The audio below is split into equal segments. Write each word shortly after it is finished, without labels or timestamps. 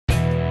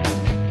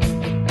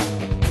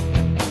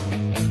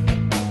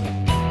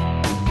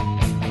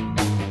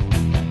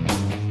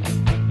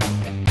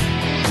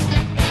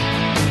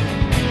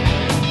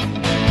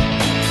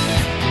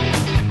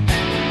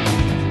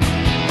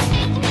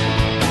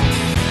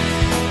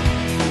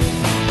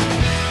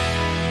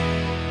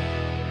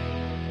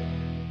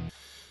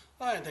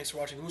Alright, thanks for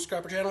watching the Moose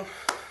Scrapper channel.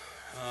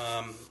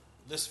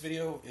 This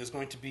video is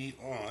going to be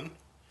on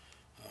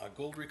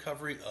gold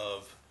recovery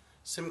of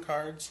SIM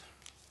cards,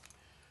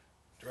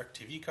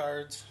 DirecTV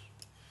cards,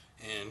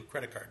 and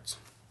credit cards.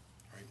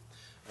 Right?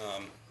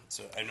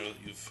 So I know that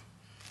you've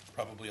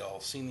probably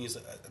all seen these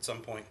at some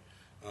point.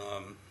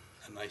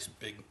 A nice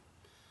big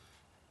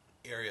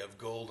area of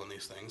gold on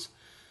these things.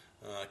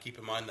 Keep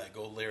in mind that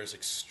gold layer is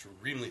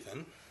extremely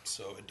thin,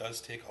 so it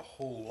does take a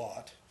whole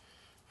lot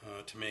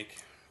to make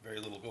very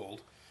little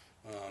gold.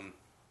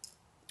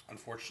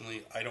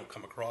 Unfortunately, I don't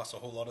come across a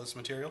whole lot of this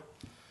material,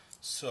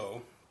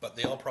 but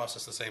they all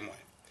process the same way.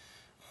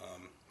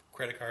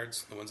 Credit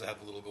cards, the ones that have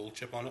the little gold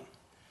chip on it,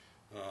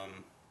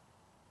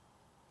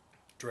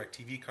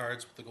 DirecTV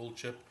cards with the gold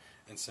chip,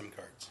 and SIM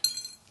cards.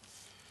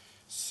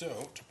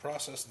 So, to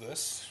process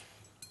this,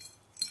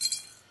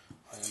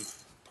 I am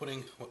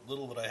putting what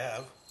little that I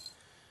have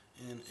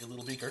in a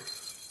little beaker.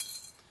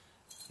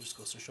 It just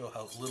goes to show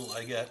how little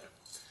I get.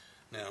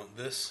 Now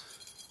this,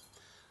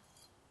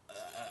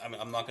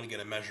 I'm not going to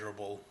get a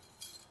measurable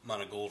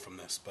amount of gold from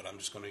this, but I'm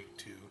just going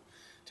to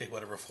take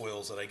whatever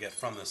foils that I get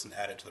from this and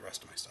add it to the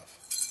rest of my stuff.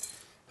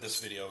 This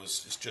video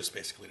is just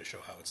basically to show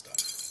how it's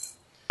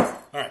done.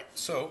 Alright,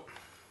 so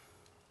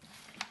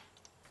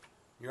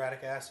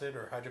muriatic acid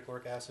or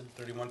hydrochloric acid,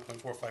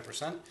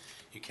 31.45%.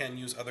 You can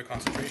use other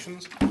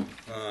concentrations,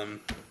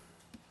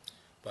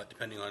 but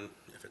depending on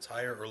if it's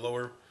higher or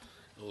lower,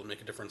 it will make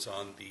a difference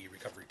on the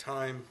recovery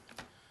time,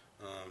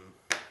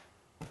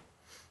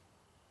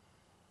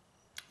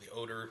 the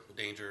odor, the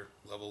danger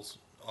levels,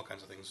 all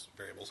kinds of things,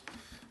 variables.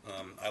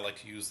 I like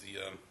to use the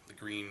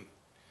green,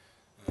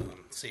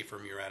 safer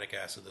muriatic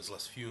acid. There's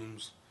less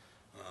fumes.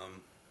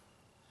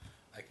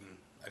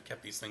 I've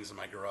kept these things in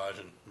my garage,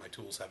 and my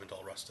tools haven't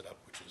all rusted up,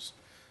 which is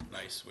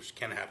nice, which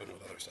can happen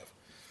with other stuff.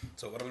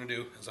 So what I'm going to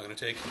do is I'm going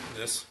to take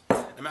this.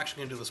 I'm actually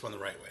going to do this one the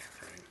right way.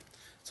 Right?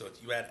 So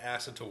you add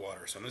acid to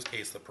water. So in this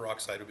case, the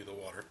peroxide would be the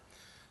water.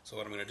 So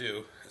what I'm going to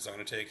do is I'm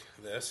going to take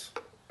this,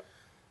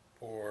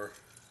 pour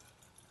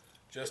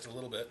just a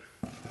little bit.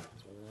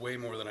 It's way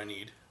more than I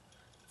need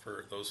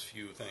for those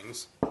few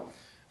things. And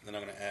then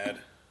I'm going to add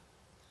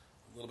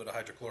a little bit of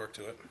hydrochloric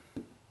to it.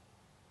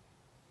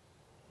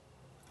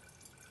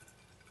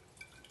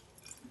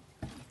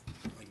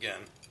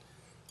 Again,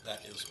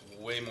 that is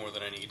way more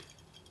than I need.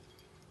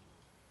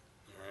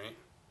 Alright.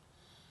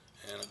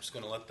 And I'm just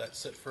going to let that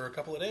sit for a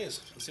couple of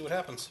days and see what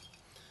happens.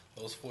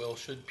 Those foils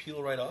should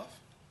peel right off.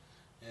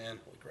 And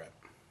holy crap.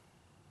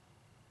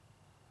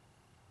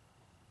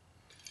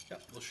 Yeah,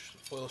 those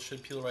foils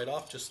should peel right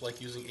off, just like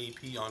using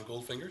AP on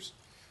gold fingers.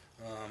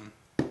 And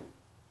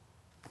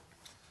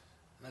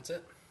that's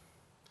it.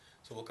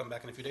 So we'll come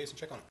back in a few days and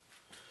check on it.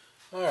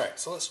 Alright,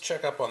 so let's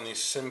check up on these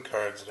SIM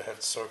cards that I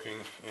had soaking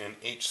in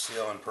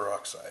HCl and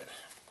peroxide.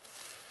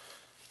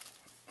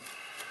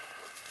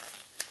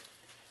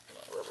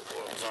 Rubber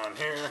gloves on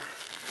here.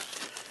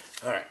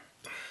 Alright.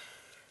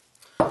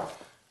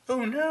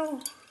 Oh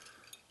no!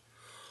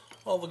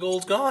 All the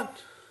gold's gone.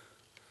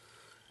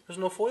 There's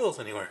no foils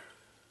anywhere.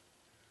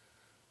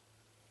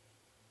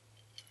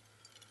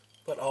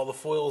 But all the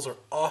foils are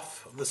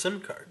off the SIM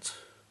cards.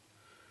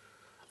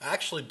 I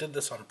actually did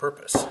this on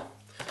purpose.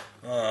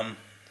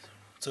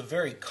 It's a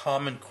very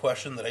common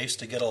question that I used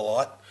to get a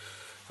lot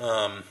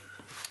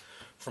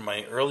from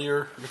my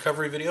earlier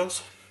recovery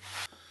videos.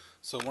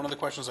 So one of the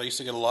questions I used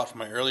to get a lot from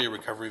my earlier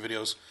recovery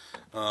videos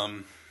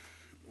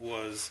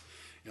was,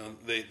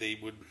 they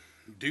would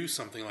do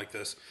something like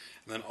this,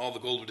 and then all the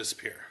gold would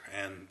disappear,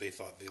 and they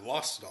thought they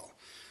lost it all.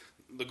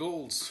 The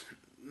gold's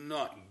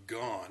not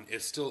gone;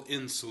 it's still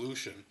in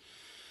solution.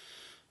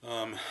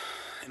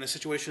 In a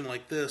situation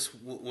like this,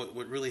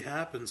 what really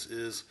happens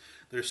is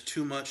there's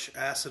too much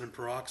acid and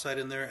peroxide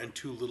in there and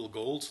too little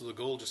gold, so the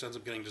gold just ends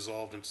up getting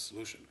dissolved into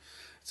solution.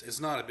 It's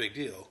not a big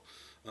deal.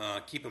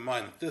 Keep in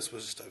mind that this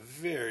was just a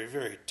very,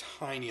 very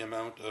tiny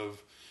amount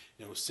of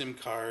SIM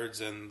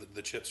cards and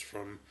the chips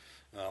from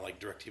like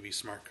DirecTV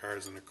smart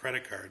cards and a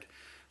credit card.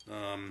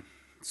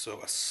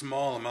 So a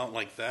small amount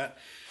like that,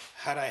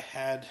 had I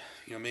had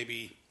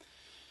maybe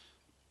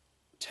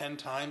 10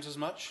 times as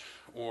much,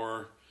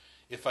 or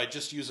if I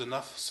just use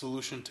enough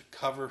solution to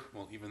cover,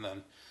 well, even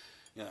then,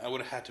 I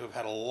would have had to have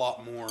had a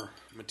lot more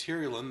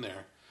material in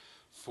there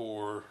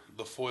for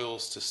the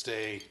foils to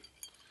stay,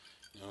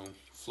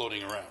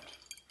 floating around.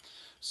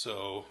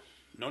 So,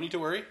 no need to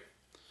worry.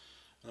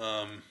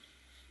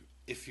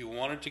 If you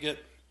wanted to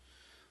get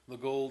the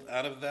gold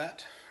out of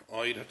that,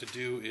 all you'd have to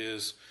do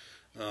is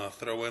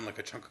throw in like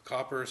a chunk of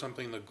copper or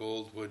something. The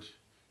gold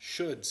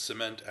should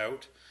cement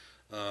out,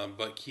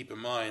 but keep in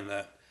mind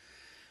that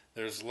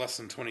there's less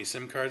than 20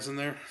 SIM cards in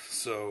there,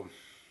 so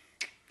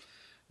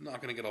I'm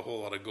not going to get a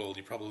whole lot of gold.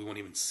 You probably won't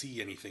even see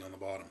anything on the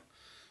bottom.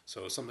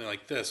 So something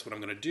like this, what I'm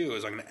going to do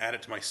is I'm going to add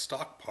it to my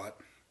stock pot,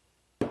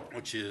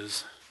 which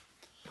is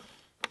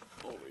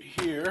over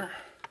here.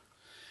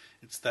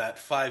 It's that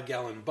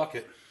 5-gallon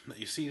bucket that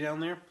you see down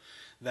there.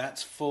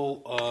 That's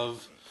full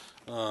of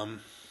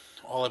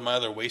all of my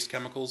other waste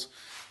chemicals.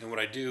 And what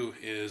I do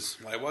is,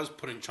 I was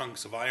putting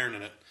chunks of iron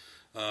in it,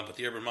 but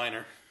the urban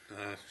miner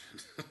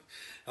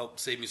helped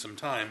save me some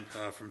time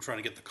from trying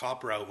to get the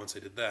copper out once I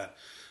did that.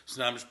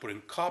 So now I'm just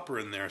putting copper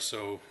in there.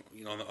 So,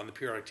 you know, on the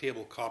periodic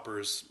table, copper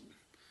is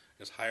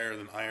higher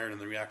than iron in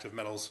the reactive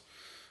metals.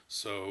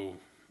 So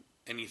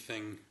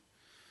anything,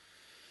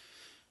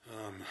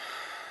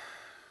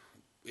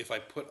 if I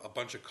put a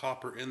bunch of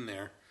copper in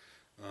there,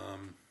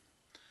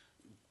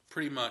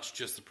 pretty much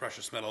just the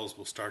precious metals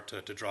will start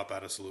to drop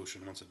out of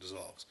solution once it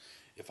dissolves.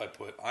 If I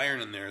put iron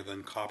in there,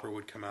 then copper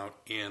would come out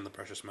and the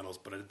precious metals,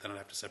 but then I'd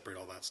have to separate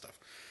all that stuff.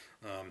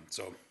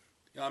 So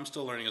yeah, I'm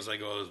still learning as I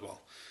go as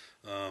well.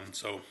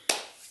 So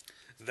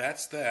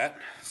that's that.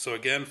 So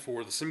again,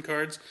 for the SIM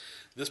cards,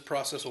 this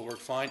process will work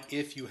fine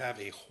if you have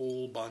a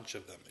whole bunch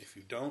of them. If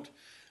you don't,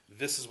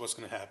 this is what's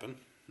going to happen.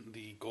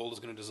 The gold is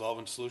going to dissolve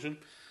into solution.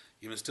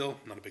 Even still,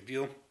 not a big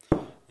deal.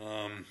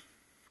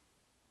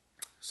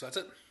 So that's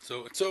it.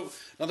 So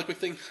another quick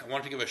thing, I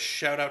wanted to give a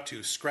shout out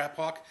to Scrap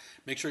Hawk.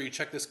 Make sure you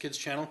check this kid's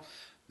channel.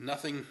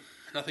 Nothing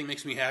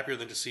makes me happier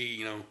than to see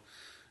you know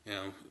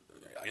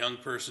a young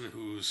person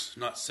who's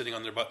not sitting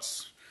on their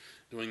butts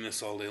doing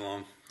this all day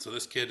long. So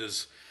this kid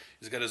he's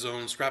got his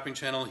own scrapping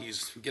channel.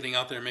 He's getting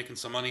out there making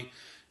some money.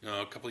 You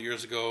know, a couple of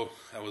years ago,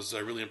 I was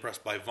really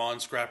impressed by Vaughn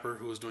Scrapper,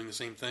 who was doing the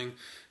same thing.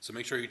 So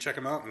make sure you check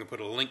him out. I'm going to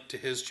put a link to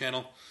his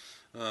channel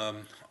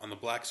on the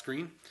black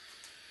screen.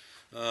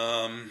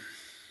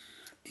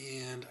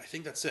 And I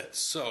think that's it.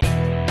 So